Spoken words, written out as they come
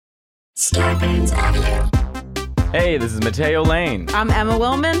Scarpins Avenue. Hey, this is Mateo Lane. I'm Emma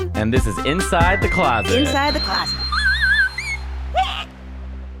Willman. And this is Inside the Closet. Inside the Closet.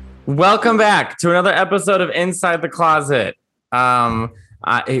 Welcome back to another episode of Inside the Closet.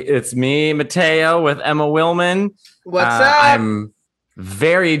 It's me, Mateo, with Emma Willman. What's up? I'm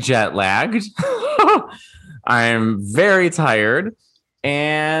very jet lagged. I'm very tired.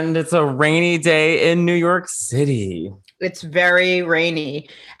 And it's a rainy day in New York City. It's very rainy.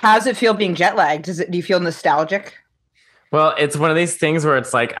 How does it feel being jet lagged? Do you feel nostalgic? Well, it's one of these things where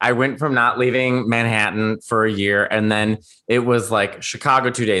it's like I went from not leaving Manhattan for a year, and then it was like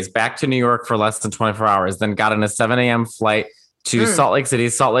Chicago 2 days, back to New York for less than 24 hours, then got on a 7 a.m. flight to Salt Lake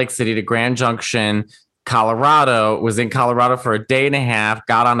City to Grand Junction, Colorado, was in Colorado for a day and a half,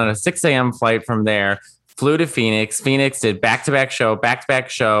 got on a 6 a.m. flight from there, flew to Phoenix, did back-to-back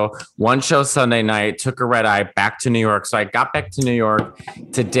show, one show Sunday night, took a red eye back to New York. So I got back to New York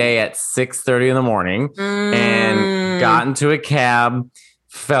today at 6:30 in the morning and got into a cab,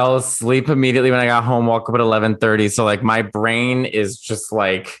 fell asleep immediately when I got home, woke up at 11:30. So like my brain is just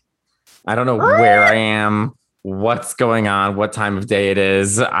like, I don't know where I am, what's going on, what time of day it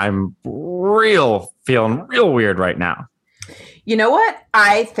is. I'm feeling real weird right now. You know what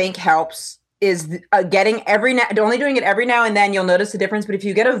I think helps is getting only doing it every now and then. You'll notice the difference. But if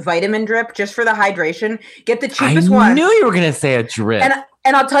you get a vitamin drip just for the hydration, get the cheapest one. I knew you were going to say a drip.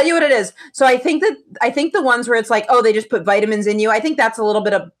 And I'll tell you what it is. So I think the ones where it's like, oh, they just put vitamins in you, I think that's a little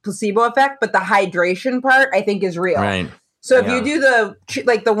bit of placebo effect. But the hydration part, I think, is real. Right. So if you do you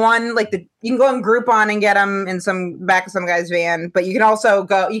can go on Groupon and get them in back of some guy's van, but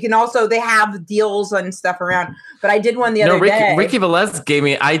they have deals and stuff around. But I did one the other day. Ricky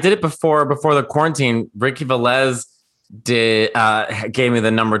Velez I did it before the quarantine. Ricky Velez gave me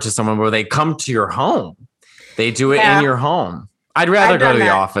the number to someone where they come to your home. They do it in your home. I'd rather go to the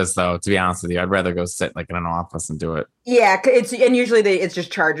office though, to be honest with you. I'd rather go sit like in an office and do it. Yeah. Usually it's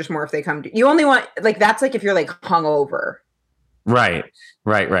just charges more if they come to you. Only want that's like if you're like hungover. Right.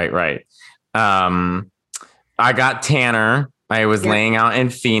 I got Tanner. I was laying out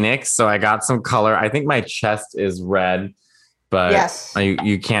in Phoenix, so I got some color. I think my chest is red, but yes,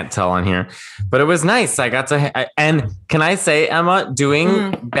 you can't tell on here. But it was nice. I got to, and can I say, Emma,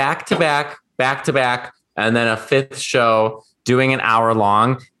 doing back to back, and then a fifth show, doing an hour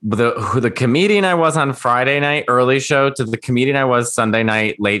long. The comedian I was on Friday night, early show, to the comedian I was Sunday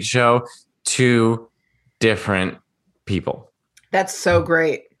night, late show, 2 different people. That's so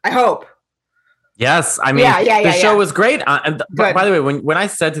great. I hope. Yes. I mean, the show was great. By the way, when I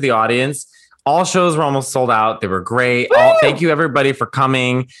said to the audience, all shows were almost sold out. They were great. Thank you everybody for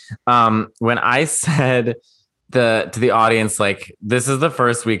coming. When I said to the audience, like, this is the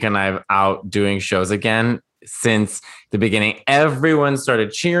first weekend I'm out doing shows again since the beginning, everyone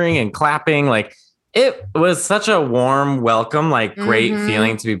started cheering and clapping. Like, it was such a warm welcome, like great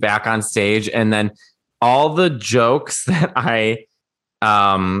feeling to be back on stage. And then all the jokes that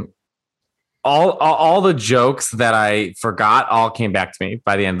all the jokes that I forgot all came back to me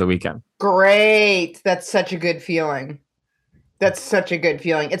by the end of the weekend. Great. That's such a good feeling. It's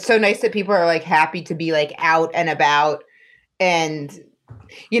so nice that people are like happy to be like out and about. And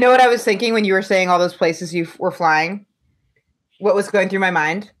you know what I was thinking when you were saying all those places you were flying? What was going through my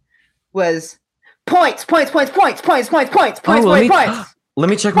mind was points. Let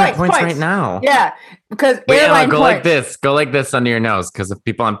me check my points right now. Yeah, because Emma, go points. Go like this under your nose, because if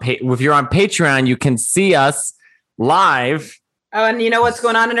you're on Patreon, you can see us live. Oh, and you know what's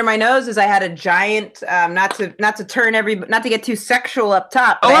going on under my nose is I had a giant. Not to get too sexual up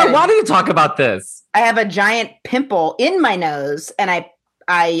top. Oh, why do you talk about this? I have a giant pimple in my nose, and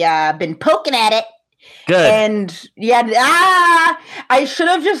I been poking at it. Good. And I should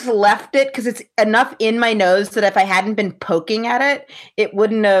have just left it because it's enough in my nose that if I hadn't been poking at it, it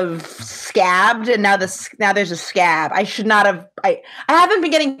wouldn't have scabbed. And now there's a scab. I should not have. I haven't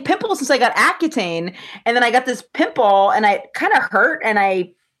been getting pimples since I got Accutane, and then I got this pimple, and I kind of hurt, and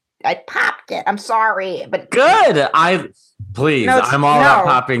I popped it. I'm sorry, but good. I'm all about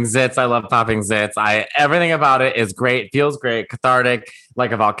popping zits. I love popping zits. Everything about it is great. Feels great. Cathartic,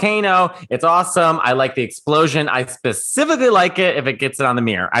 like a volcano. It's awesome. I like the explosion. I specifically like it if it gets it on the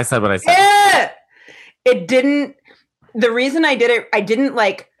mirror. I said what I said. Yeah! It didn't. The reason I did it, I didn't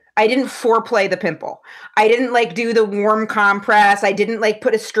foreplay the pimple. I didn't like do the warm compress. I didn't like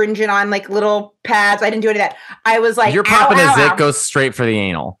put astringent on like little pads. I didn't do any of that. I was like, you're popping a zit, goes straight for the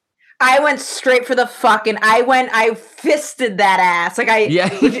anal. I went straight for the fucking. I fisted that ass. Like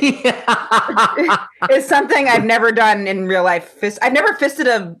it's something I've never done in real life. I've never fisted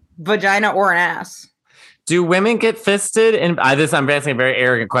a vagina or an ass. Do women get fisted? And I'm asking a very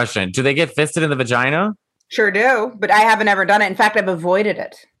arrogant question. Do they get fisted in the vagina? Sure do, but I haven't ever done it. In fact, I've avoided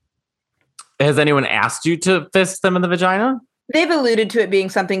it. Has anyone asked you to fist them in the vagina? They've alluded to it being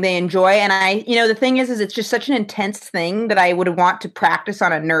something they enjoy. And the thing is it's just such an intense thing that I would want to practice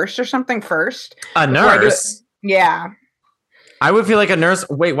on a nurse or something first. A nurse? Yeah. I would feel like a nurse.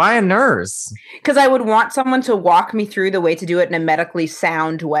 Wait, why a nurse? Because I would want someone to walk me through the way to do it in a medically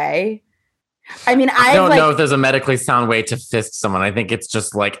sound way. I mean, I don't know if there's a medically sound way to fist someone. I think it's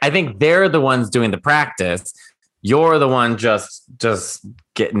just I think they're the ones doing the practice. You're the one just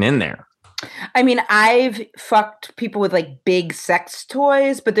getting in there. I mean, I've fucked people with big sex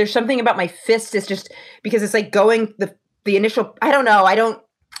toys, but there's something about my fist. It's just because it's going the initial. I don't know.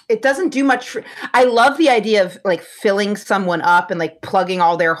 It doesn't do much. I love the idea of filling someone up and plugging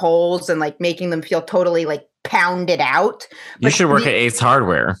all their holes and making them feel totally pounded out. You should work at Ace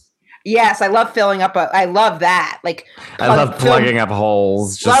Hardware. Yes, I love filling up. I love that. I love plugging up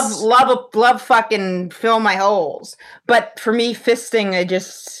holes. Love fucking fill my holes. But for me, fisting, it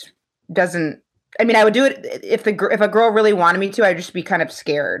just doesn't. I mean, I would do it if a girl really wanted me to. I'd just be kind of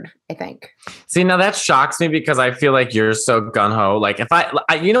scared, I think. See, now that shocks me because I feel like you're so gung-ho. If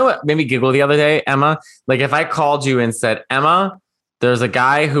I you know what made me giggle the other day, Emma? If I called you and said, Emma, there's a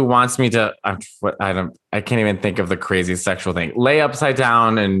guy who wants me to, I can't even think of the craziest sexual thing. Lay upside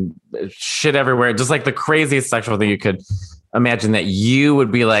down and shit everywhere. Just the craziest sexual thing you could imagine, that you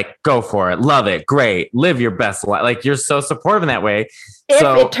would be go for it. Love it. Great. Live your best life. You're so supportive in that way.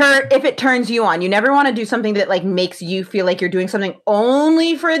 If it turns you on, you never want to do something that makes you feel like you're doing something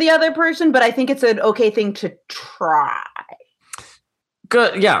only for the other person. But I think it's an okay thing to try.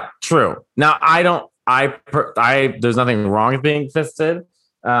 Good. Yeah, true. Now there's nothing wrong with being fisted.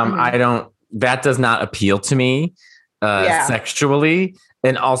 That does not appeal to me sexually.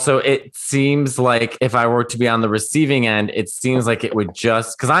 And also it seems like if I were to be on the receiving end, it seems like it would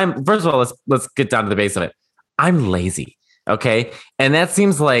just, because first of all, let's get down to the base of it. I'm lazy. Okay. And that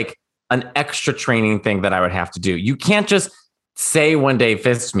seems like an extra training thing that I would have to do. You can't just say one day,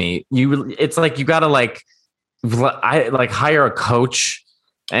 fist me. It's you got to hire a coach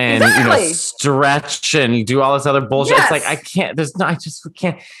and stretch and do all this other bullshit. Yes. It's I can't, I just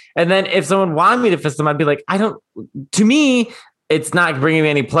can't. And then if someone wanted me to fist them, I'd be to me, it's not bringing me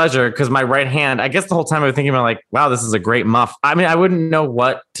any pleasure because my right hand, I guess the whole time I was thinking about wow, this is a great muff. I mean, I wouldn't know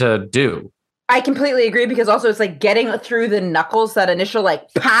what to do. I completely agree because also it's getting through the knuckles, that initial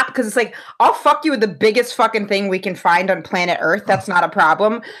pop, because it's I'll fuck you with the biggest fucking thing we can find on planet Earth. That's not a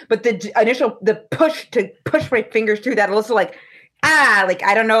problem. But the push my fingers through that, also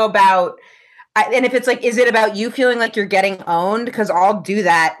I don't know about, and if it's is it about you feeling like you're getting owned? Because I'll do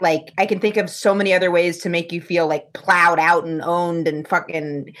that. I can think of so many other ways to make you feel plowed out and owned and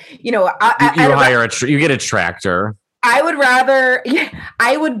fucking, you get a tractor. I would rather,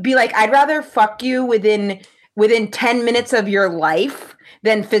 I would be I'd rather fuck you within 10 minutes of your life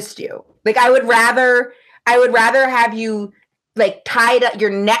than fist you. I would rather have you tied up, your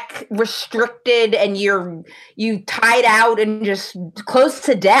neck restricted and you tied out and just close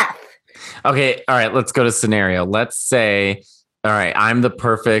to death. Okay. All right. Let's go to scenario. Let's say, all right, I'm the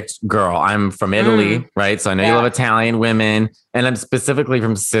perfect girl. I'm from Italy, right? So I know you love Italian women, and I'm specifically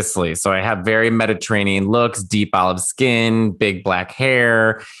from Sicily. So I have very Mediterranean looks, deep olive skin, big black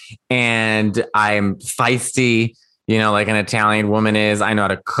hair, and I'm feisty, like an Italian woman is. I know how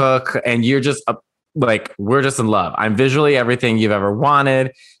to cook, and you're just we're just in love. I'm visually everything you've ever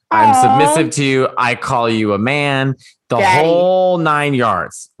wanted. I'm submissive to you. I call you a man. The Daddy. Whole 9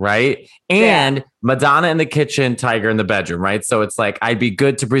 yards, right? And Madonna in the kitchen, Tiger in the bedroom, right? So it's I'd be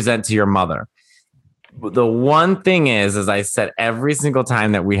good to present to your mother. The one thing is, as I said, every single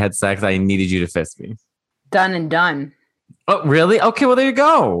time that we had sex, I needed you to fist me. Done and done. Oh, really? Okay, well, there you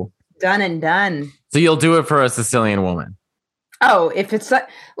go. Done and done. So you'll do it for a Sicilian woman. Oh, if it's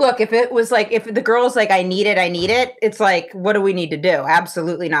look, if it was if the girl's I need it, it's what do we need to do?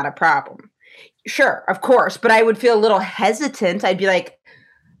 Absolutely not a problem. Sure, of course, but I would feel a little hesitant. I'd be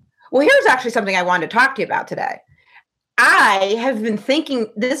well, here's actually something I wanted to talk to you about today. I have been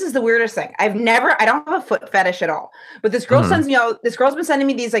thinking, this is the weirdest thing. I don't have a foot fetish at all. But this girl this girl's been sending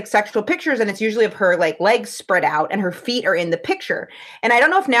me these sexual pictures, and it's usually of her legs spread out and her feet are in the picture. And I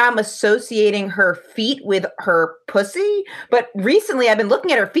don't know if now I'm associating her feet with her pussy, but recently I've been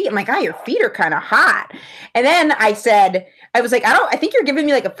looking at her feet. I'm your feet are kind of hot. And then I think you're giving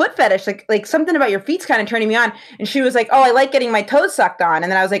me a foot fetish, like something about your feet's kind of turning me on. And she was oh, I like getting my toes sucked on.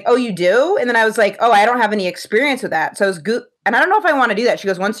 And then I was oh, you do? And then I was oh, I don't have any experience with that. So I was and I don't know if I want to do that. She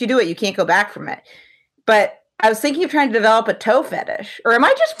goes, once you do it, you can't go back from it. But I was thinking of trying to develop a toe fetish, or am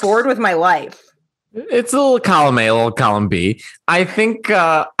I just bored with my life? It's a little column A, a little column B. I think.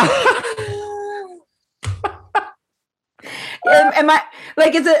 Am I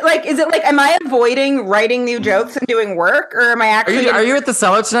like? Is it like? Am I avoiding writing new jokes and doing work, or am I actually? Are you at the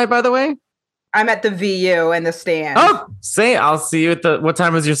Cellar tonight? By the way, I'm at the VU and the Stand. Oh, I'll see you at the. What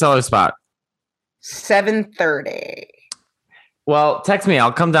time is your Cellar spot? 7:30. Well, text me.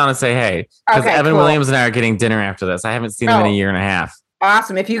 I'll come down and say hey. Because Evan Williams and I are getting dinner after this. I haven't seen him in a year and a half.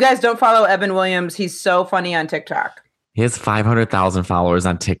 Awesome. If you guys don't follow Evan Williams, he's so funny on TikTok. He has 500,000 followers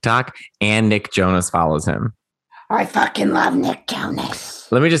on TikTok, and Nick Jonas follows him. I fucking love Nick Jonas.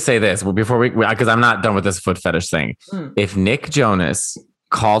 Let me just say this before because I'm not done with this foot fetish thing. If Nick Jonas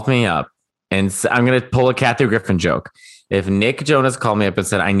called me up and I'm going to pull a Kathy Griffin joke. If Nick Jonas called me up and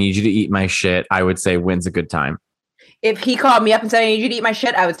said, I need you to eat my shit, I would say, when's a good time? If he called me up and said, I need you to eat my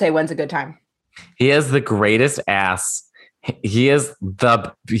shit, I would say, when's a good time? He has the greatest ass. He's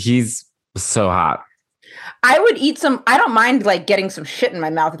so hot. I would eat I don't mind like getting some shit in my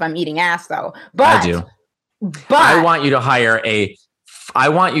mouth if I'm eating ass though. But I do. But I want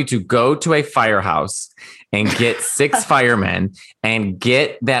you to go to a firehouse and get 6 firemen and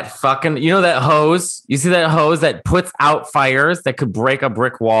get that fucking, that hose. You see that hose that puts out fires that could break a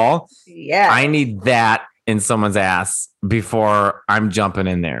brick wall? Yeah. I need that in someone's ass before I'm jumping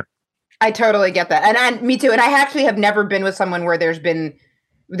in there. I totally get that. And me too. And I actually have never been with someone where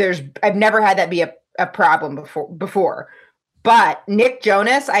I've never had that be a problem before. But Nick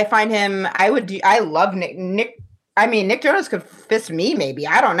Jonas, I find him, I love Nick. I mean, Nick Jonas could fist me, maybe.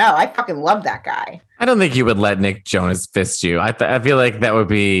 I don't know. I fucking love that guy. I don't think you would let Nick Jonas fist you. I feel like that would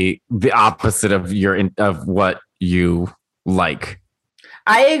be the opposite of of what you like.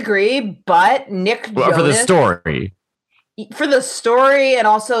 I agree, but Nick Jonas. For the story. For the story and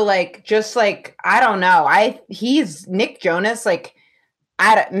also like, just like, I don't know. He's Nick Jonas, like,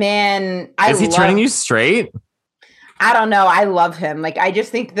 Is he turning you straight? I don't know. I love him. Like, I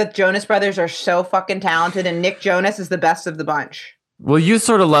just think the Jonas Brothers are so fucking talented, and Nick Jonas is the best of the bunch. Well, you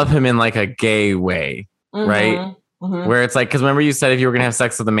sort of love him in like a gay way, right? Mm-hmm. Where it's like, because remember you said if you were going to have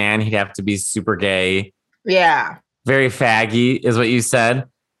sex with a man, he'd have to be super gay. Yeah. Very faggy is what you said.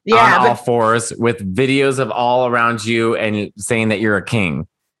 Yeah. On all fours with videos of all around you and saying that you're a king.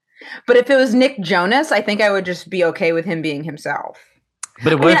 But if it was Nick Jonas, I think I would just be okay with him being himself.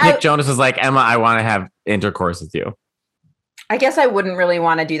 But what if Nick Jonas was like, Emma, I want to have intercourse with you? I guess I wouldn't really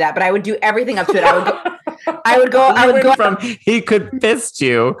want to do that, but I would do everything up to it. I would go from he could fist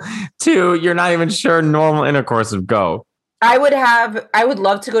you to you're not even sure normal intercourse would go. I would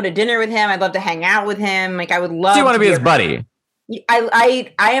love to go to dinner with him. I'd love to hang out with him. Like, I would love. So you want to be his buddy?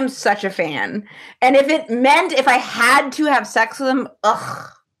 I am such a fan. And if I had to have sex with him,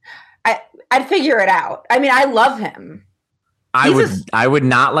 I'd figure it out. I mean, I love him. I would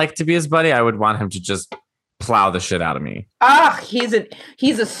not like to be his buddy. I would want him to just plow the shit out of me. He's a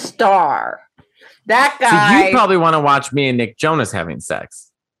star. That guy. So you'd probably want to watch me and Nick Jonas having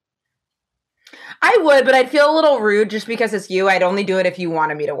sex. I would, but I'd feel a little rude just because it's you. I'd only do it if you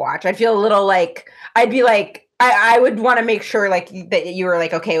wanted me to watch. I'd feel a little like, I'd be like, I would want to make sure like that you were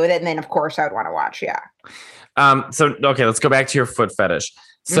like okay with it, and then of course I'd want to watch. Yeah. So okay, let's go back to your foot fetish.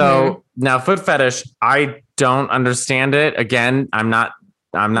 So now foot fetish, I don't understand it. Again, I'm not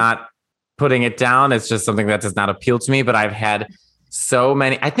putting it down. It's just something that does not appeal to me. But I've had so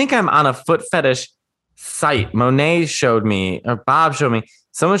many. I think I'm on a foot fetish site. Monet showed me, or Bob showed me.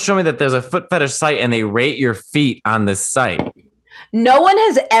 Someone showed me that there's a foot fetish site, and they rate your feet on this site. No one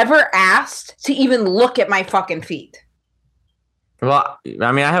has ever asked to even look at my fucking feet. Well,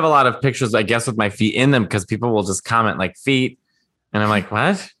 I mean, I have a lot of pictures, I guess, with my feet in them because people will just comment like feet. And I'm like,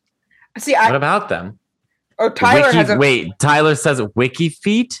 what? What about them? Oh, Tyler Tyler says wiki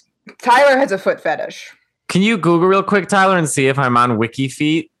feet? Tyler has a foot fetish. Can you Google real quick, Tyler, and see if I'm on wiki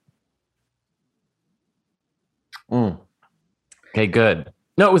feet? Okay, good.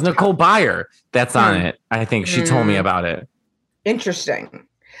 No, it was Nicole Byer that's on it. I think she told me about it. Interesting.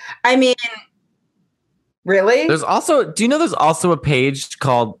 I mean, really? There's also, do you know there's also a page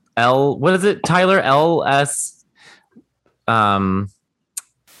called what is it? Tyler LS, something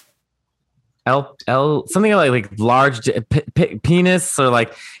like large penis, or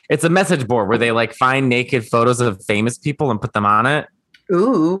like it's a message board where they like find naked photos of famous people and put them on it.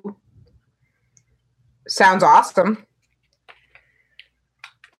 Ooh. Sounds awesome.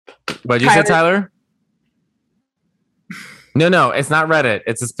 What'd you say, Tyler? No, it's not Reddit.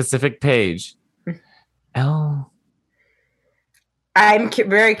 It's a specific page. I'm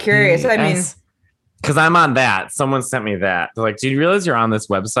very curious. I mean, Because I'm on that. Someone sent me that. They're like, do you realize you're on this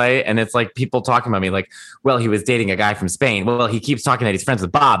website? And it's like people talking about me like, well, he was dating a guy from Spain. Well, he keeps talking that he's friends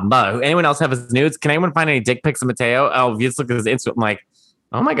with Bob. Anyone else have his nudes? Can anyone find any dick pics of Mateo? Oh, just look at his Instagram. I'm like,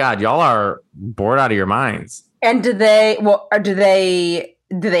 oh my God, y'all are bored out of your minds. And do they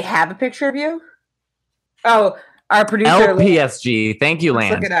have a picture of you? Oh, our producer. LPSG. Thank you,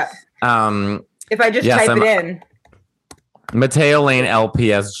 Land. Look it up. If I just type it in. Mateo Lane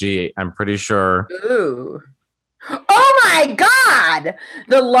LPSG, I'm pretty sure. Ooh. Oh my God!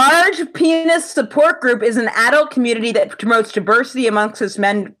 The Large Penis Support Group is an adult community that promotes diversity amongst its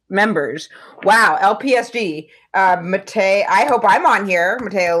members. Wow, LPSG. Mateo, I hope I'm on here,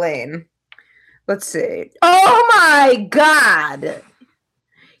 Mateo Lane. Let's see. Oh my God!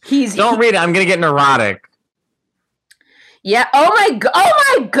 Don't read it. I'm gonna get neurotic. Yeah. Oh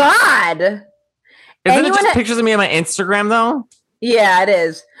my God! Isn't it just pictures of me on my Instagram, though? Yeah, it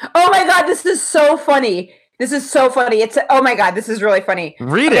is. Oh, my God. This is so funny. It's, oh, my God. This is really funny.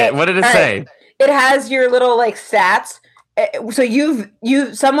 Read it. What did it say? Right. It has your little, like, stats.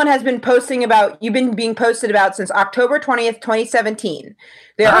 So someone has been posting about, you've been being posted about since October 20th, 2017.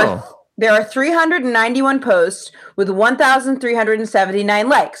 There are 391 posts with 1,379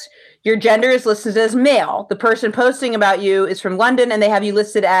 likes. Your gender is listed as male. The person posting about you is from London, and they have you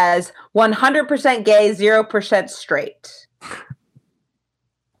listed as 100% gay, 0% straight.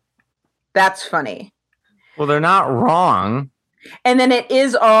 That's funny. Well, they're not wrong. And then it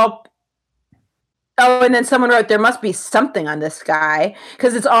is all... Oh, and then someone wrote, there must be something on this guy,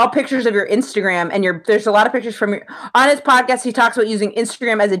 because it's all pictures of your Instagram, and there's a lot of pictures from your... On his podcast, he talks about using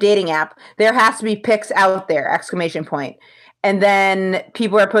Instagram as a dating app. There has to be pics out there, exclamation point. And then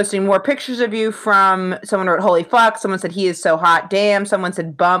people are posting more pictures of you from, someone wrote, holy fuck. Someone said, he is so hot. Damn. Someone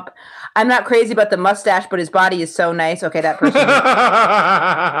said, bump. I'm not crazy about the mustache, but his body is so nice. Okay, that person.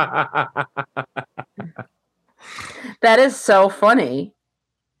 That is so funny.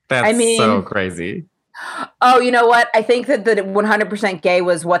 That's so crazy. Oh, you know what? I think that the 100% gay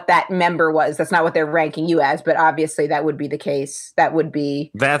was what that member was. That's not what they're ranking you as, but obviously that would be the case. That's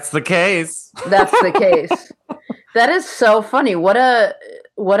the case. That's the case. That is so funny. What a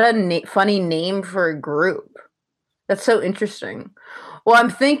funny name for a group. That's so interesting. Well, I'm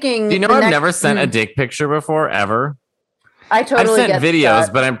thinking. Do you know I've never sent a dick picture before, ever? I've sent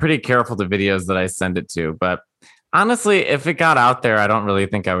videos, but I'm pretty careful the videos that I send it to. But honestly, if it got out there, I don't really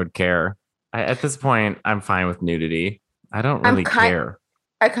think I would care. At this point, I'm fine with nudity. I don't really care.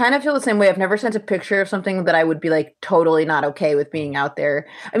 I kind of feel the same way. I've never sent a picture of something that I would be like totally not okay with being out there.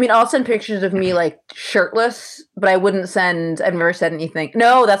 I mean, I'll send pictures of me like shirtless, but I've never said anything.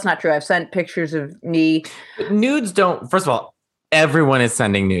 No, that's not true. I've sent pictures of me. But nudes don't, first of all, everyone is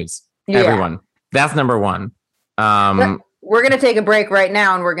sending nudes. Yeah. Everyone. That's number one. We're going to take a break right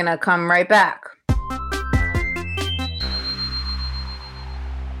now and we're going to come right back.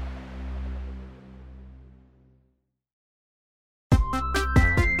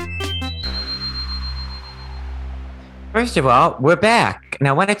 First of all, we're back. And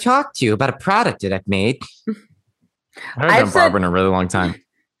I want to talk to you about a product that I've made. I haven't done Barbara in a really long time.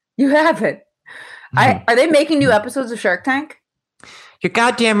 You haven't. Are they making new episodes of Shark Tank? You're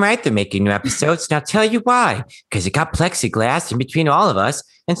goddamn right they're making new episodes, and I'll tell you why. Because it got plexiglass in between all of us,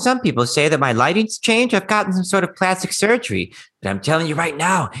 and some people say that my lighting's changed. I've gotten some sort of plastic surgery. But I'm telling you right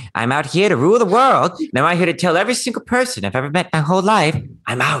now, I'm out here to rule the world, and I'm out here to tell every single person I've ever met my whole life,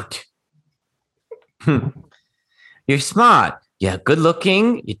 I'm out. You're smart, you're good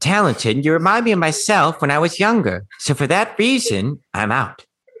looking, you're talented, and you remind me of myself when I was younger. So for that reason, I'm out.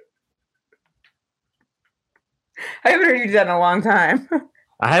 I haven't heard you do that in a long time.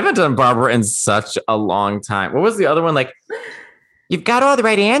 I haven't done Barbara in such a long time. What was the other one? Like, you've got all the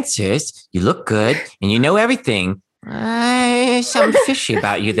right answers, you look good, and you know everything. There's something fishy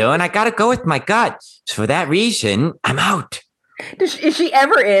about you, though, and I gotta go with my gut. So for that reason, I'm out. Is she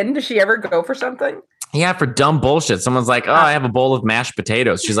ever in? Does she ever go for something? Yeah, for dumb bullshit. Someone's like, oh, I have a bowl of mashed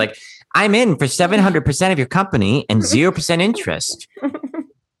potatoes. She's like, I'm in for 700% of your company and 0% interest.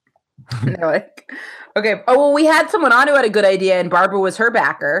 They're like, okay. Oh, well, we had someone on who had a good idea, and Barbara was her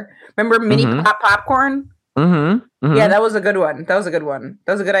backer. Remember Mini Pop Popcorn? Mm-hmm. Yeah, that was a good one. That was a good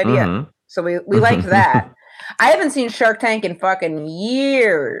idea. Mm-hmm. So we liked that. I haven't seen Shark Tank in fucking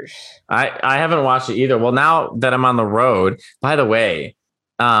years. I haven't watched it either. Well, now that I'm on the road, by the way,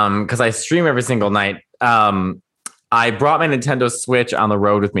 because I stream every single night. I brought my Nintendo Switch on the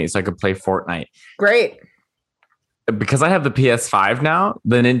road with me so I could play Fortnite. Great. Because I have the PS5 now,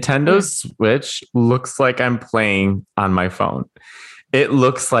 the Nintendo Switch looks like I'm playing on my phone. It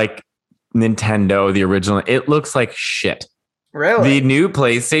looks like Nintendo, the original. It looks like shit. Really? The new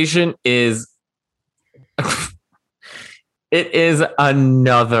PlayStation is It is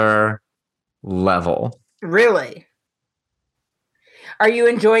another level. Really? Are you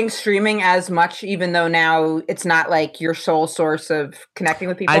enjoying streaming as much, even though now it's not like your sole source of connecting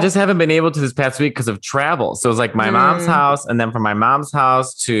with people? I just haven't been able to this past week because of travel. So it was like my mom's house, and then from my mom's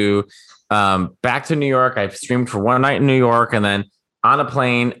house to back to New York. I've streamed for one night in New York, and then on a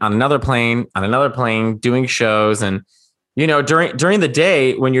plane, on another plane, on another plane, doing shows. And you know, during the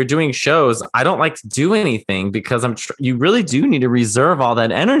day when you're doing shows, I don't like to do anything because you really do need to reserve all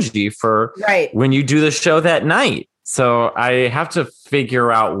that energy for when you do the show that night. So I have to figure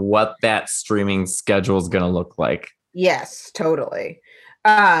out what that streaming schedule is going to look like. Yes, totally.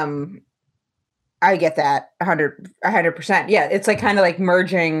 I get that 100%. Yeah. It's like kind of like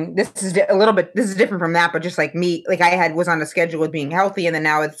merging. This is different from that, but just like me, like was on a schedule with being healthy. And then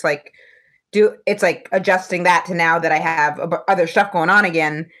now it's like, it's like adjusting that to now that I have other stuff going on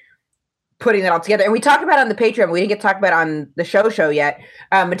again, putting that all together. And we talked about it on the Patreon, but we didn't get to talk about it on the show yet.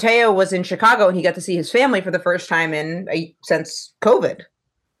 Mateo was in Chicago and he got to see his family for the first time since COVID.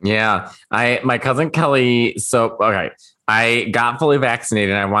 Yeah. My cousin Kelly. So, okay. I got fully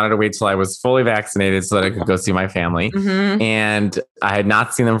vaccinated. I wanted to wait till I was fully vaccinated so that I could go see my family. Mm-hmm. And I had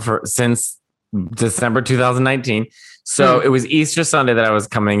not seen them since December 2019. So it was Easter Sunday that I was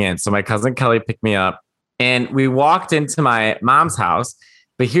coming in. So my cousin Kelly picked me up and we walked into my mom's house.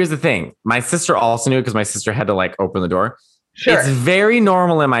 But here's the thing. My sister also knew because my sister had to like open the door. Sure. It's very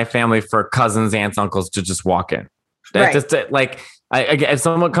normal in my family for cousins, aunts, uncles to just walk in. Just like if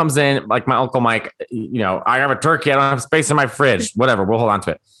someone comes in, like my Uncle Mike, you know, I have a turkey. I don't have space in my fridge. Whatever. We'll hold on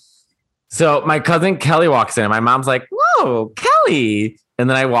to it. So my cousin Kelly walks in and my mom's like, whoa, Kelly. And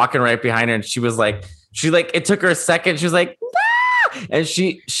then I walk in right behind her and she was like, it took her a second. She was like, ah! And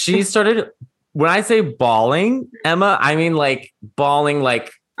she started, when I say bawling, Emma, I mean like bawling,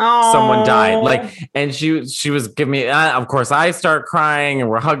 like someone died. Like, and she was giving me, of course I start crying and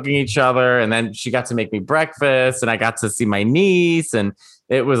we're hugging each other. And then she got to make me breakfast and I got to see my niece and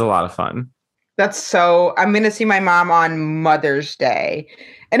it was a lot of fun. I'm going to see my mom on Mother's Day.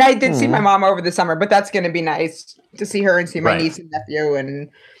 And I did see my mom over the summer, but that's going to be nice to see her and see my niece and nephew. And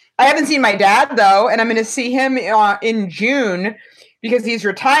I haven't seen my dad though. And I'm going to see him in June because he's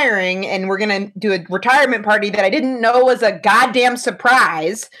retiring and we're going to do a retirement party that I didn't know was a goddamn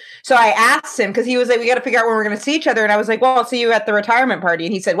surprise. So I asked him because he was like, we got to figure out when we're going to see each other. And I was like, well, I'll see you at the retirement party.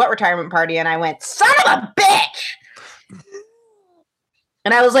 And he said, what retirement party? And I went, son of a bitch.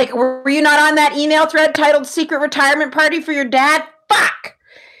 And I was like, were you not on that email thread titled Secret Retirement Party for your dad? Fuck.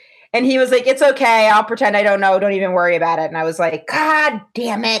 And he was like, it's okay. I'll pretend I don't know. Don't even worry about it. And I was like, God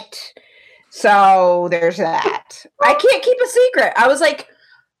damn it. So there's that. I can't keep a secret. I was like,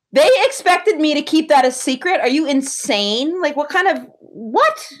 they expected me to keep that a secret. Are you insane? Like what?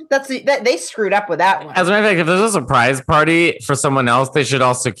 They screwed up with that one. As a matter of fact, if there's a surprise party for someone else, they should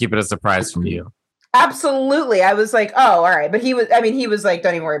also keep it a surprise from you. Absolutely. I was like, oh, all right. But he was like,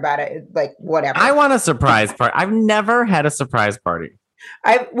 don't even worry about it. Like, whatever. I want a surprise party. I've never had a surprise party.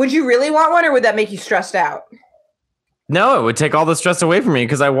 Would you really want one or would that make you stressed out? No, it would take all the stress away from me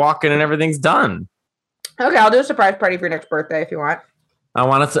because I walk in and everything's done. Okay, I'll do a surprise party for your next birthday if you want. I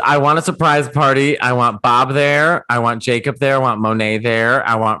want a surprise party. I want Bob there. I want Jacob there. I want Monet there.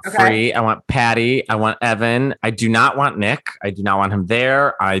 I want Free. I want Patty. I want Evan. I do not want Nick. I do not want him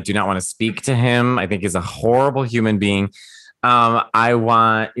there. I do not want to speak to him. I think he's a horrible human being. I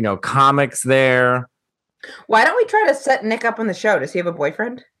want, comics there. Why don't we try to set Nick up on the show? Does he have a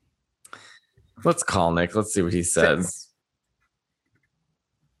boyfriend? Let's call Nick. Let's see what he says.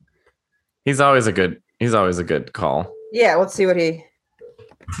 He's always a good call. Yeah, let's see what he...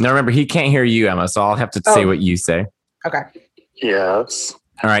 Now remember, he can't hear you, Emma, so I'll have to say what you say. Okay. Yes.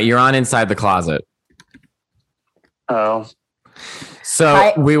 All right, you're on Inside the Closet. Oh.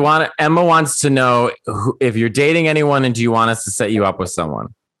 So Emma wants to know if you're dating anyone and do you want us to set you up with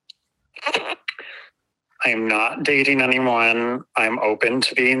someone? I'm not dating anyone. I'm open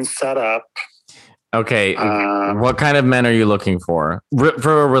to being set up. Okay. What kind of men are you looking for?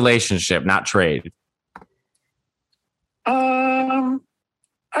 For a relationship, not trade.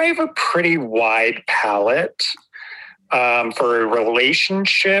 I have a pretty wide palette. For a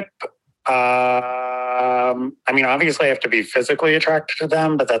relationship, obviously I have to be physically attracted to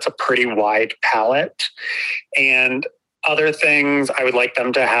them, but that's a pretty wide palette. And other things, I would like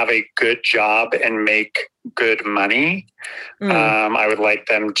them to have a good job and make good money. I would like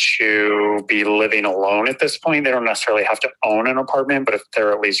them to be living alone at this point. They don't necessarily have to own an apartment, but if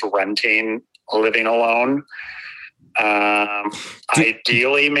they're at least renting, living alone.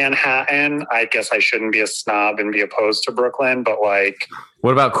 Ideally Manhattan. I guess I shouldn't be a snob and be opposed to Brooklyn, but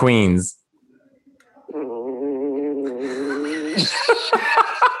what about Queens?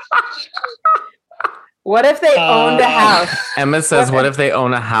 What if they owned a house? Emma says, what if they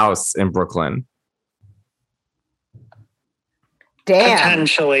own a house in Brooklyn? Damn.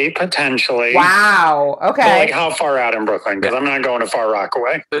 Potentially. Wow. Okay. But like how far out in Brooklyn? Because I'm not going to Far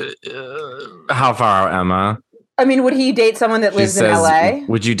Rockaway. How far out, Emma? I mean, would he date someone that lives in says, LA?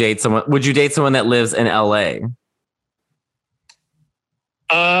 Would you date someone that lives in LA?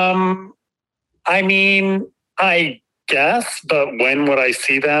 I mean, I guess, but when would I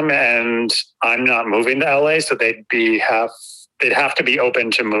see them? And I'm not moving to LA, so they'd have to be open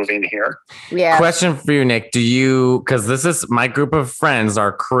to moving here. Yeah. Question for you, Nick. Because this is my group of friends,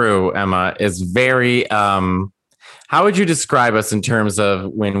 our crew, Emma, is very, how would you describe us in terms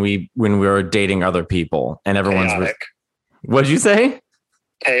of when we were dating other people and everyone's, what'd you say?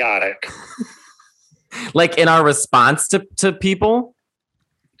 Chaotic. Like in our response to people?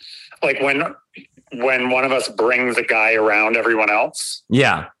 Like when one of us brings a guy around everyone else?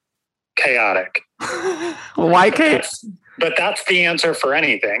 Yeah. Chaotic. Why chaotic? But that's the answer for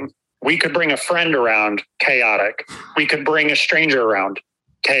anything. We could bring a friend around, chaotic. We could bring a stranger around,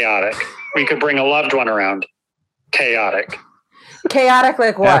 chaotic. We could bring a loved one around, chaotic. Chaotic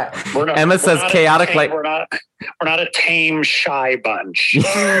like what? Emma says chaotic like we're not a tame, shy bunch.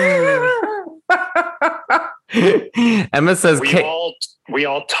 Emma says we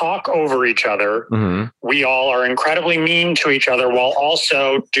all talk over each other. Mm-hmm. We all are incredibly mean to each other while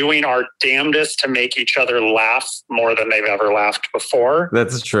also doing our damnedest to make each other laugh more than they've ever laughed before.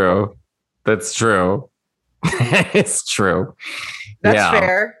 That's true. It's true. That's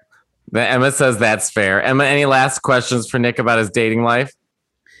fair. Emma says that's fair. Emma, any last questions for Nick about his dating life?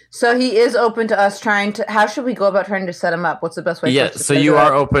 So he is open to us how should we go about trying to set him up? What's the best way? Yeah. So you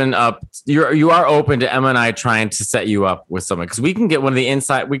are open to Emma and I trying to set you up with someone, because we can get one of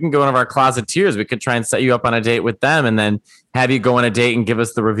our closeteers. We could try and set you up on a date with them and then have you go on a date and give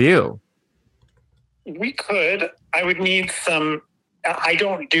us the review. We could. I would need I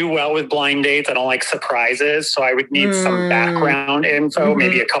don't do well with blind dates. I don't like surprises. So I would need some background info,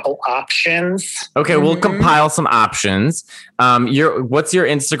 maybe a couple options. Okay, we'll compile some options. What's your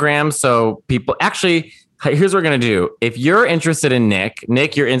Instagram? So people actually, here's what we're going to do. If you're interested in Nick,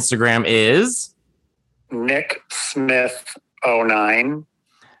 your Instagram is? Nick Smith 09.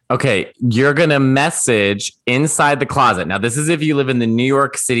 Okay, you're going to message Inside the Closet. Now, this is if you live in the New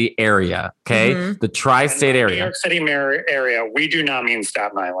York City area, okay? The tri-state area. New York City area. We do not mean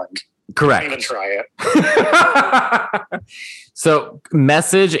Staten Island. Correct. Don't even try it. So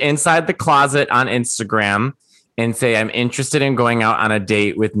message Inside the Closet on Instagram and say, I'm interested in going out on a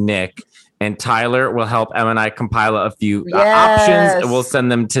date with Nick. And Tyler will help Emma and I compile a few options. We'll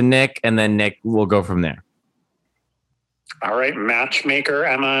send them to Nick, and then Nick will go from there. All right, matchmaker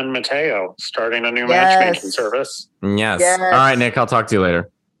Emma and Mateo starting a new matchmaking service. Yes. All right, Nick, I'll talk to you later.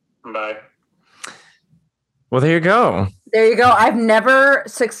 Bye. Well, there you go. I've never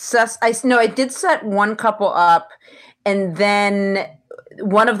I did set one couple up, and then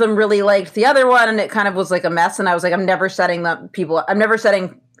one of them really liked the other one, and it kind of was like a mess. And I was like, I'm never setting.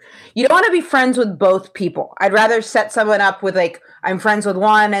 You don't want to be friends with both people. I'd rather set someone up with like, I'm friends with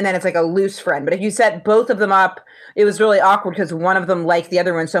one and then it's like a loose friend. But if you set both of them up, it was really awkward because one of them liked the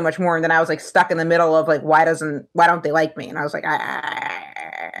other one so much more. And then I was like stuck in the middle of like, why don't they like me? And I was like,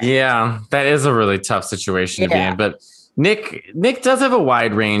 Yeah, that is a really tough situation to be in. But Nick does have a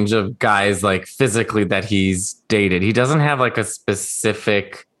wide range of guys like physically that he's dated. He doesn't have like a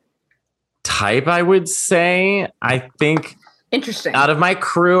specific type, I would say. I think interesting. Out of my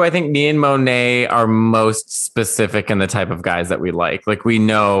crew, I think me and Monet are most specific in the type of guys that we like. Like we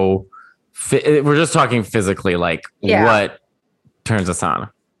know, we're just talking physically, like what turns us on.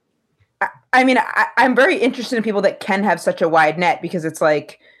 I mean, I'm very interested in people that can have such a wide net, because it's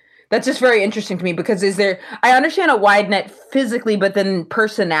like, that's just very interesting to me, because I understand a wide net physically, but then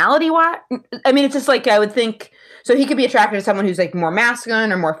personality-wise, I mean, it's just like, I would think, so he could be attracted to someone who's like more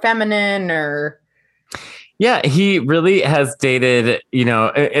masculine or more feminine or... Yeah, he really has dated,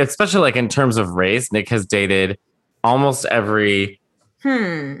 especially like in terms of race, Nick has dated almost every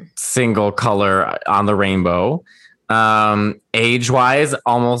single color on the rainbow. Age-wise,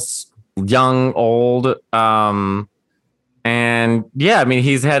 almost young, old. And yeah, I mean,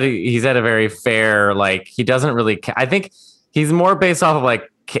 he's had a very fair, like, he doesn't really, I think he's more based off of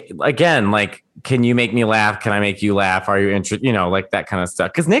like, again, like, can you make me laugh? Can I make you laugh? Are you interested? Like that kind of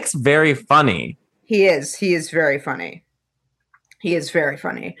stuff. Because Nick's very funny. He is very funny.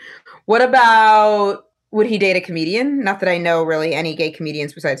 What about, would he date a comedian? Not that I know really any gay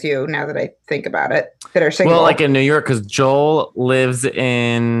comedians besides you, now that I think about it, that are single. Well, like in New York, because Joel lives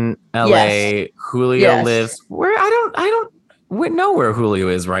in LA. Yes. Julio lives where We know where Julio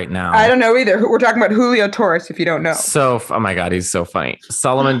is right now. I don't know either. We're talking about Julio Torres, if you don't know. Oh my God, he's so funny.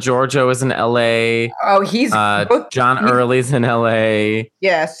 Solomon Giorgio is in LA. Oh, he's John Early's in LA.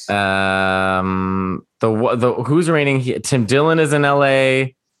 Yes. Who's reigning? Tim Dillon is in LA.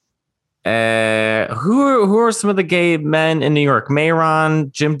 Who are some of the gay men in New York? Mayron,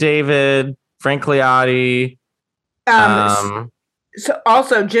 Jim David, Frank Liotti. So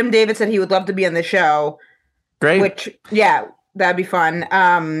also Jim David said he would love to be on the show. Great. Which, yeah, that'd be fun.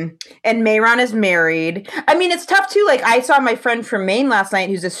 And Mayron is married. I mean, it's tough too. Like, I saw my friend from Maine last night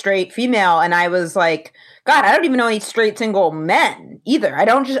who's a straight female, and I was like, God, I don't even know any straight single men either. I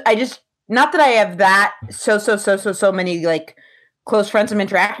just not that I have that so many like close friends I'm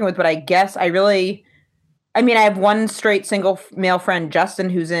interacting with, but I guess I have one straight single male friend, Justin,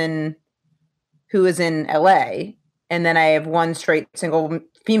 who is in LA, and then I have one straight single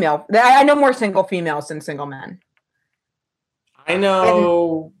female. I know more single females than single men. I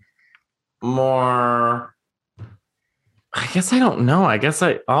know more. I guess I don't know. I guess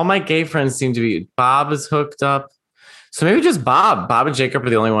all my gay friends seem to be. Bob is hooked up. So maybe just Bob. Bob and Jacob are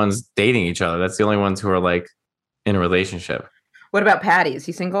the only ones dating each other. That's the only ones who are like in a relationship. What about Patty? Is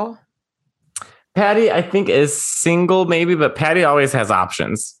he single? Patty, I think, is single maybe, but Patty always has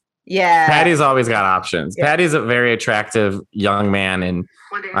options. Yeah. Patty's always got options. Yeah. Patty's a very attractive young man. And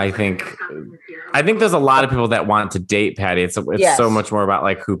I think there's a lot of people that want to date Patty. It's so much more about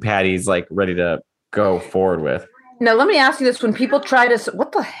like who Patty's like ready to go forward with. Now, let me ask you this. When people try to,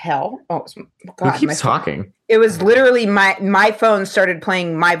 what the hell? Oh, God. Who keeps talking? It was literally my phone started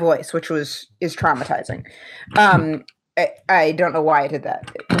playing my voice, which is traumatizing. I don't know why I did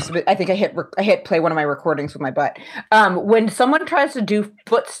that. I think I hit play one of my recordings with my butt. When someone tries to do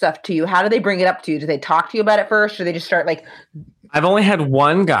foot stuff to you, how do they bring it up to you? Do they talk to you about it first, or do they just start like? I've only had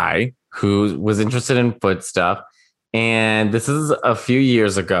one guy who was interested in foot stuff, and this is a few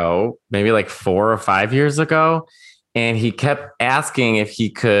years ago, maybe like 4 or 5 years ago, and he kept asking if he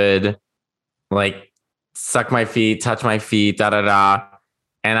could like suck my feet, touch my feet, and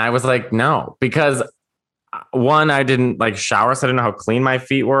I was like, no, because one, I didn't like shower, so I didn't know how clean my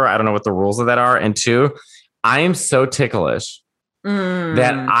feet were. I don't know what the rules of that are. And two, I am so ticklish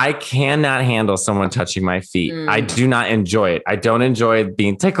that I cannot handle someone touching my feet. I do not enjoy it. I don't enjoy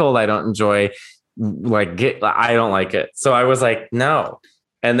being tickled. I don't enjoy I don't like it. So I was like, no.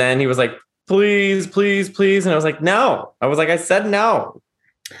 And then he was like, please, please, please. And I was like, no. I said no.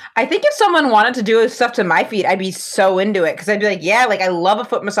 I think if someone wanted to do stuff to my feet, I'd be so into it because I'd be like, yeah, like I love a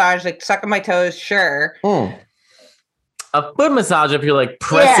foot massage, like sucking my toes, sure. A foot massage, if you're like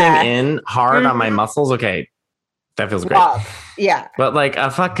pressing in hard on my muscles, okay, that feels great. Yeah. But like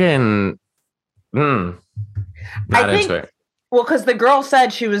a fucking, not into it. Well, because the girl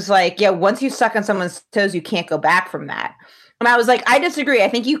said, she was like, yeah, once you suck on someone's toes, you can't go back from that. And I was like, I disagree. I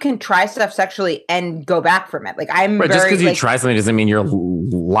think you can try stuff sexually and go back from it. Like just because you try something doesn't mean you're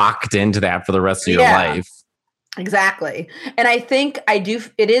locked into that for the rest of your life. Exactly. And I think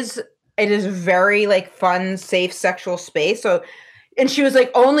it is very like fun, safe sexual space. So, and she was like,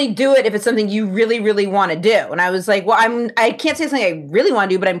 only do it if it's something you really, really want to do. And I was like, well, I can't say something I really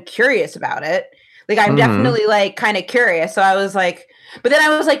want to do, but I'm curious about it. Like, I'm definitely like kind of curious. So I was like, but then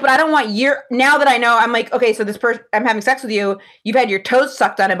I was like, but I don't want now that I know, I'm like, okay, so this person, I'm having sex with you. You've had your toes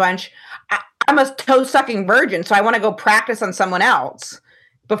sucked on a bunch. I'm a toe sucking virgin. So I want to go practice on someone else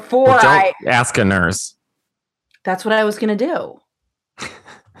before ask a nurse. That's what I was going to do.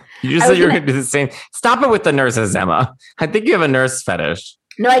 You just said you were going to do the same. Stop it with the nurses, Emma. I think you have a nurse fetish.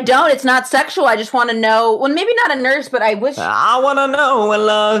 No, I don't. It's not sexual. I just want to know. Well, maybe not a nurse, but I wish. I want to know what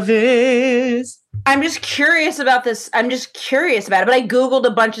love is. I'm just curious about this. I'm just curious about it. But I Googled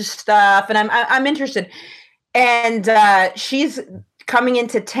a bunch of stuff, and I'm interested. And she's coming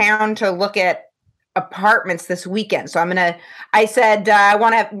into town to look at apartments this weekend. So I said,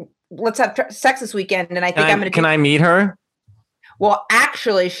 let's have sex this weekend. And I think I'm going to. Can I meet her? Well,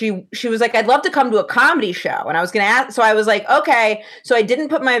 actually, she was like, I'd love to come to a comedy show. And I was going to ask. So I was like, okay. So I didn't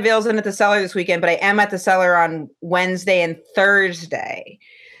put my avails in at the Cellar this weekend, but I am at the Cellar on Wednesday and Thursday.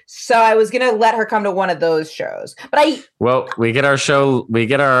 So I was going to let her come to one of those shows. But we get our show. We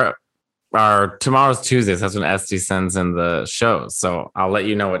get our tomorrow's Tuesdays. That's when Esty sends in the shows. So I'll let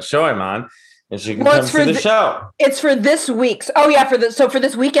you know what show I'm on. And she can come to the show. It's for this week's. Oh yeah, for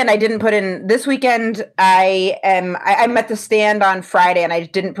this weekend I didn't put in. This weekend I'm at the Stand on Friday, and I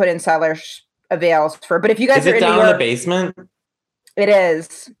didn't put in Cellar's avails for. But if you guys are in New York, in the basement? It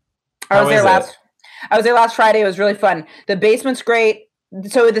is. I was there last Friday. It was really fun. The basement's great.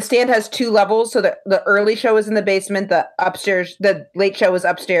 So the stand has 2 levels. So the early show is in the basement, the late show was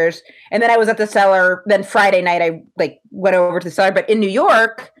upstairs. And then I was at the cellar. Then Friday night, I went over to the cellar. But in New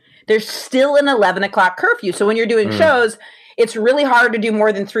York, there's still an 11 o'clock curfew. So when you're doing shows, it's really hard to do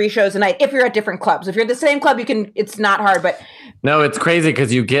more than 3 shows a night. If you're at different clubs, if you're at the same club, it's not hard, but no, it's crazy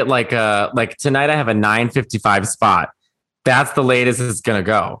because you get like tonight I have a 9:55 spot. That's the latest it's going to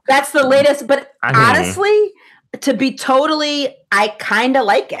go. That's the latest. But honestly, to be totally, I kind of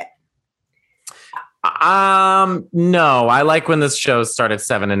like it. No, I like when this show start at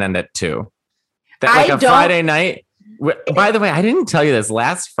 7 and end at 2. Friday night. By the way, I didn't tell you this.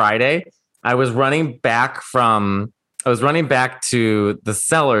 Last Friday, I was running back to the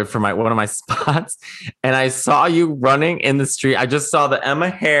cellar for one of my spots, and I saw you running in the street. I just saw the Emma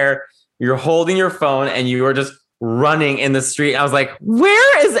hair. You're holding your phone, and you were just running in the street. I was like,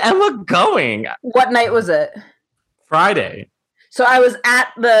 "Where is Emma going?" What night was it? Friday. So I did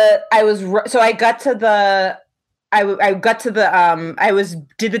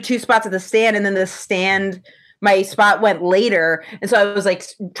the 2 spots at the stand, and then the stand. My spot went later. And so I was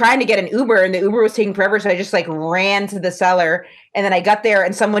trying to get an Uber, and the Uber was taking forever. So I just ran to the cellar, and then I got there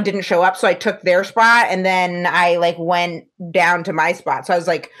and someone didn't show up. So I took their spot, and then I went down to my spot. So I was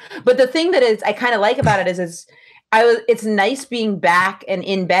but the thing that I kind of like about it is it's nice being back and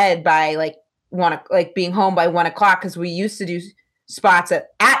in bed by being home by 1 o'clock. Cause we used to do spots at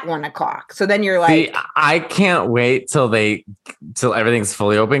 1 o'clock. So then you're See, I can't wait till everything's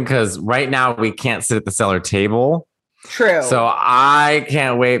fully open, because right now we can't sit at the cellar table. True. So I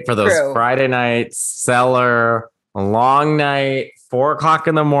can't wait for those Friday nights, cellar, a long night, 4 o'clock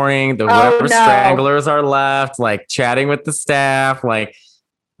in the morning, whatever stragglers are left, chatting with the staff,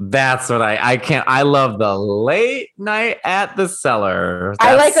 that's what I can't. I love the late night at the cellar.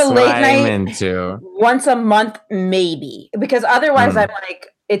 I like a late night into once a month, maybe, because otherwise I'm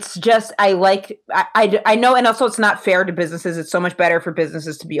it's just, I know. And also it's not fair to businesses. It's so much better for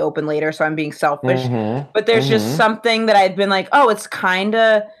businesses to be open later. So I'm being selfish, but there's just something that I've been it's kind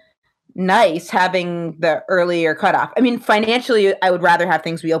of nice having the earlier cutoff. I mean, financially, I would rather have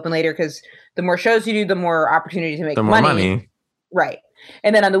things be open later, because the more shows you do, the more opportunity to make money. Right.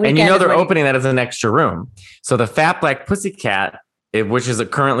 And then on the weekend, and they're opening that as an extra room. So the Fat Black Pussycat, which is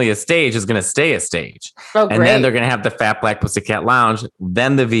currently a stage, is going to stay a stage. Oh, and then they're going to have the Fat Black Pussycat Lounge,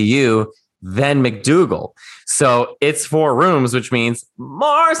 then the VU, then McDougal. So it's 4 rooms, which means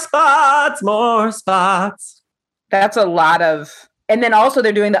more spots. That's a lot of. And then also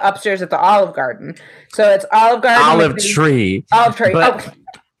they're doing the upstairs at the Olive Garden. So it's Olive Garden. Olive Tree. But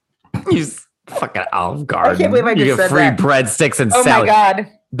you fucking Olive Garden. I can't believe I just said free breadsticks and salad. Oh my God.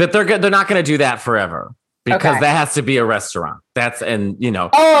 But they're not going to do that forever, because that has to be a restaurant.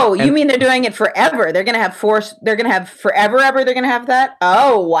 Oh, you mean they're doing it forever? They're going to have They're going to have forever. They're going to have that.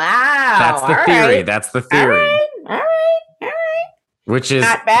 Oh, wow. That's the theory. Right. That's the theory. All right. Which is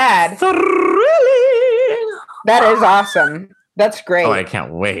not bad. Thrilling. That is awesome. That's great. Oh, I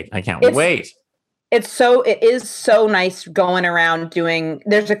can't wait. It is so nice going around doing.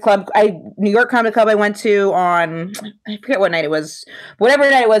 There's a club, New York Comedy Club I went to on, I forget what night it was, whatever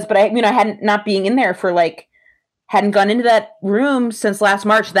night it was, but I hadn't not being in there for hadn't gone into that room since last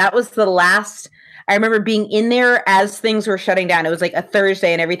March. That was the last. I remember being in there as things were shutting down. It was a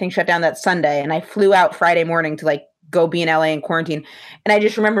Thursday and everything shut down that Sunday, and I flew out Friday morning to go be in LA in quarantine. And I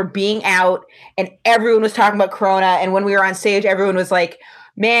just remember being out and everyone was talking about Corona. And when we were on stage, everyone was like,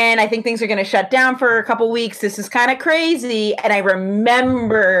 man, I think things are going to shut down for a couple weeks. This is kind of crazy. And I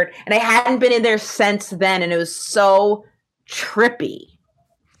remembered, and I hadn't been in there since then. And it was so trippy.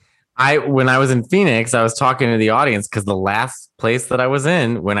 When I was in Phoenix, I was talking to the audience, because the last place that I was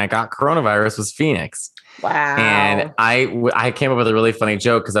in when I got coronavirus was Phoenix. Wow. And I came up with a really funny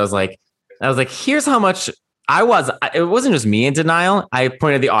joke, because I was like, here's how much it wasn't just me in denial. I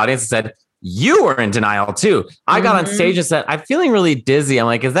pointed at the audience and said, you were in denial too. I got on stage and said, I'm feeling really dizzy. I'm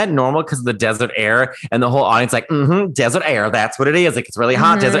like, is that normal because of the desert air? And the whole audience desert air. That's what it is. It's really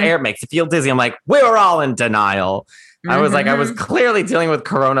hot. Desert air makes you feel dizzy. I'm like, we're all in denial. I was clearly dealing with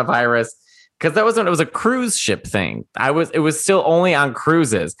coronavirus, because that wasn't, it was a cruise ship thing. It was still only on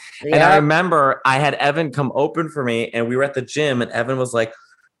cruises. Yep. And I remember I had Evan come open for me, and we were at the gym, and Evan was like,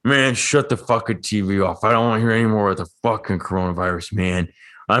 man, shut the fucking TV off. I don't want to hear any more of the fucking coronavirus, man.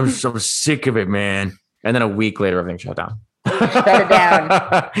 I'm so sick of it, man. And then a week later, everything shut down. Shut it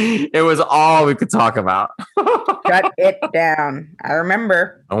down. It was all we could talk about. Shut it down. I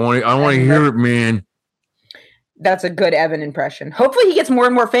remember. I want to hear it, man. That's a good Evan impression. Hopefully he gets more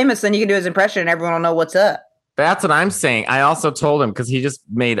and more famous, then you can do his impression and everyone will know what's up. That's what I'm saying. I also told him, because he just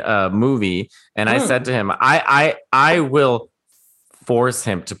made a movie, and I said to him, I will force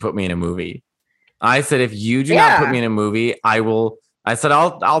him to put me in a movie. I said, if you do not put me in a movie, I said,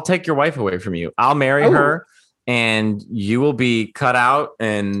 I'll take your wife away from you. I'll marry her and you will be cut out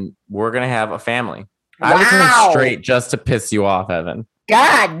and we're going to have a family. I was going straight just to piss you off, Evan.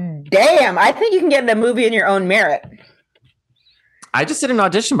 God damn. I think you can get in a movie in your own merit. I just did an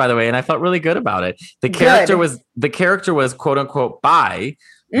audition, by the way, and I felt really good about it. The character was quote unquote bi,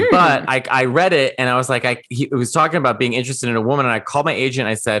 but I read it and I was like, he was talking about being interested in a woman. And I called my agent.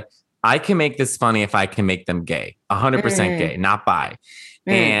 I said, I can make this funny if I can make them gay, 100% gay, not bi.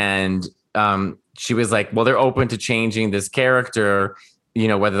 And she was like, well, they're open to changing this character, you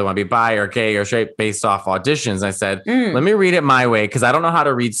know, whether they want to be bi or gay or straight based off auditions. I said, let me read it my way, because I don't know how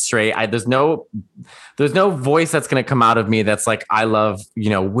to read straight. There's no voice that's going to come out of me that's like, I love, you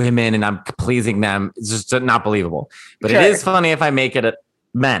know, women and I'm pleasing them. It's just not believable. But it is funny if I make it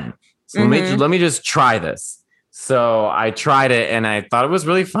men. So let me just try this. So I tried it and I thought it was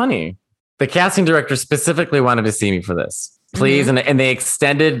really funny. The casting director specifically wanted to see me for this. Please. And they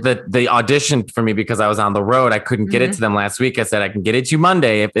extended the audition for me because I was on the road. I couldn't get it to them last week. I said, I can get it to you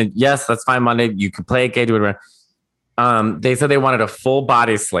Monday. Yes, that's fine. Monday, you can play it gay, do whatever. They said they wanted a full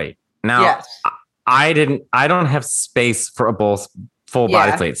body slate. Now, I don't have space for a full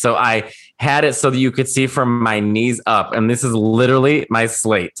body slate. So I had it so that you could see from my knees up. And this is literally my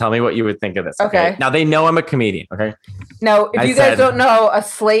slate. Tell me what you would think of this. Okay. Now they know I'm a comedian. Okay. Now, if you guys don't know, a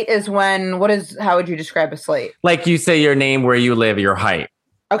slate is how would you describe a slate? Like you say your name, where you live, your height.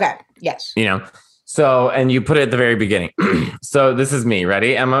 Okay. Yes. You know, so, and you put it at the very beginning. So this is me.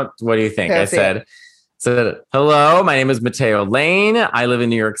 Ready, Emma? What do you think? I said, hello, my name is Mateo Lane. I live in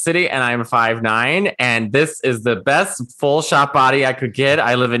New York City and I'm 5'9", and this is the best full shot body I could get.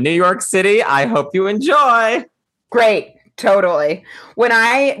 I live in New York City. I hope you enjoy. Great. Totally. When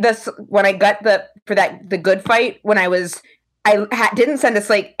I got the good fight, when I didn't send a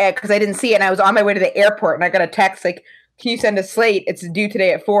slate because I didn't see it and I was on my way to the airport and I got a text like, can you send a slate? It's due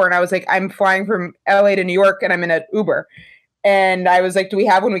today at 4. And I was like, I'm flying from LA to New York and I'm in an Uber. And I was like, do we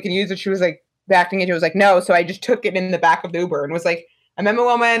have one we can use? And she was like, acting into it, was like, no. So I just took it in the back of the Uber and was like, I'm Emma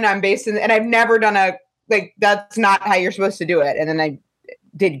Willmann. I'm based in, and I've never done that's not how you're supposed to do it. And then I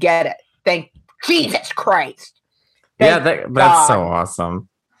did get it. Thank Jesus Christ. That's so awesome.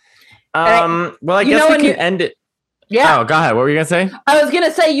 Well, I guess we can end it. Yeah. Oh, go ahead. What were you going to say? I was going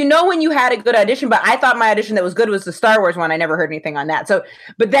to say, when you had a good audition, but I thought my audition that was good was the Star Wars one. I never heard anything on that. So,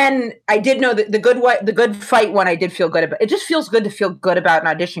 but then I did know that the good fight one I did feel good about. It just feels good to feel good about an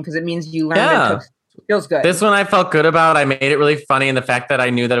audition because it means you learned it. Feels good. This one I felt good about. I made it really funny. And the fact that I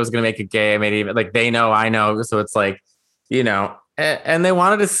knew that it was going to make it gay, I made it even like they know, I know. So it's like, you know, and they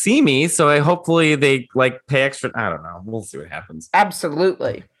wanted to see me. So hopefully they like pay extra. I don't know. We'll see what happens.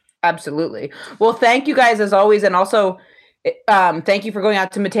 Absolutely. Well, thank you guys as always. And also, thank you for going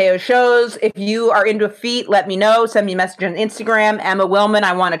out to Mateo's shows. If you are into feet, let me know. Send me a message on Instagram, Emma Willmann.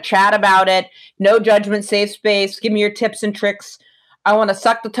 I want to chat about it. No judgment, safe space. Give me your tips and tricks. I want to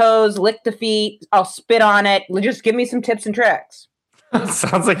suck the toes, lick the feet. I'll spit on it. Just give me some tips and tricks.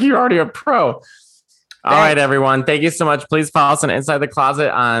 Sounds like you're already a pro. Thanks. All right, everyone. Thank you so much. Please follow us on Inside the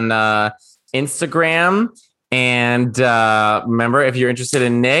Closet on Instagram. And remember, if you're interested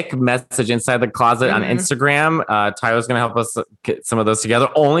in Nick, message Inside the Closet on Instagram. Tyler's going to help us get some of those together.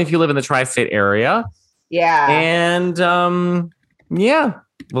 Only if you live in the tri-state area. Yeah. And well,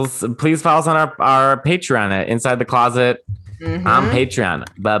 please follow us on our Patreon at Inside the Closet on Patreon.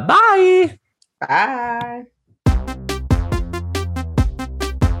 Bye-bye. Bye.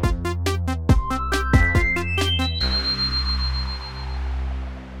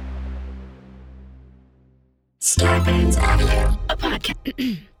 Starburns Audio, a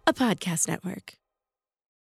podcast network.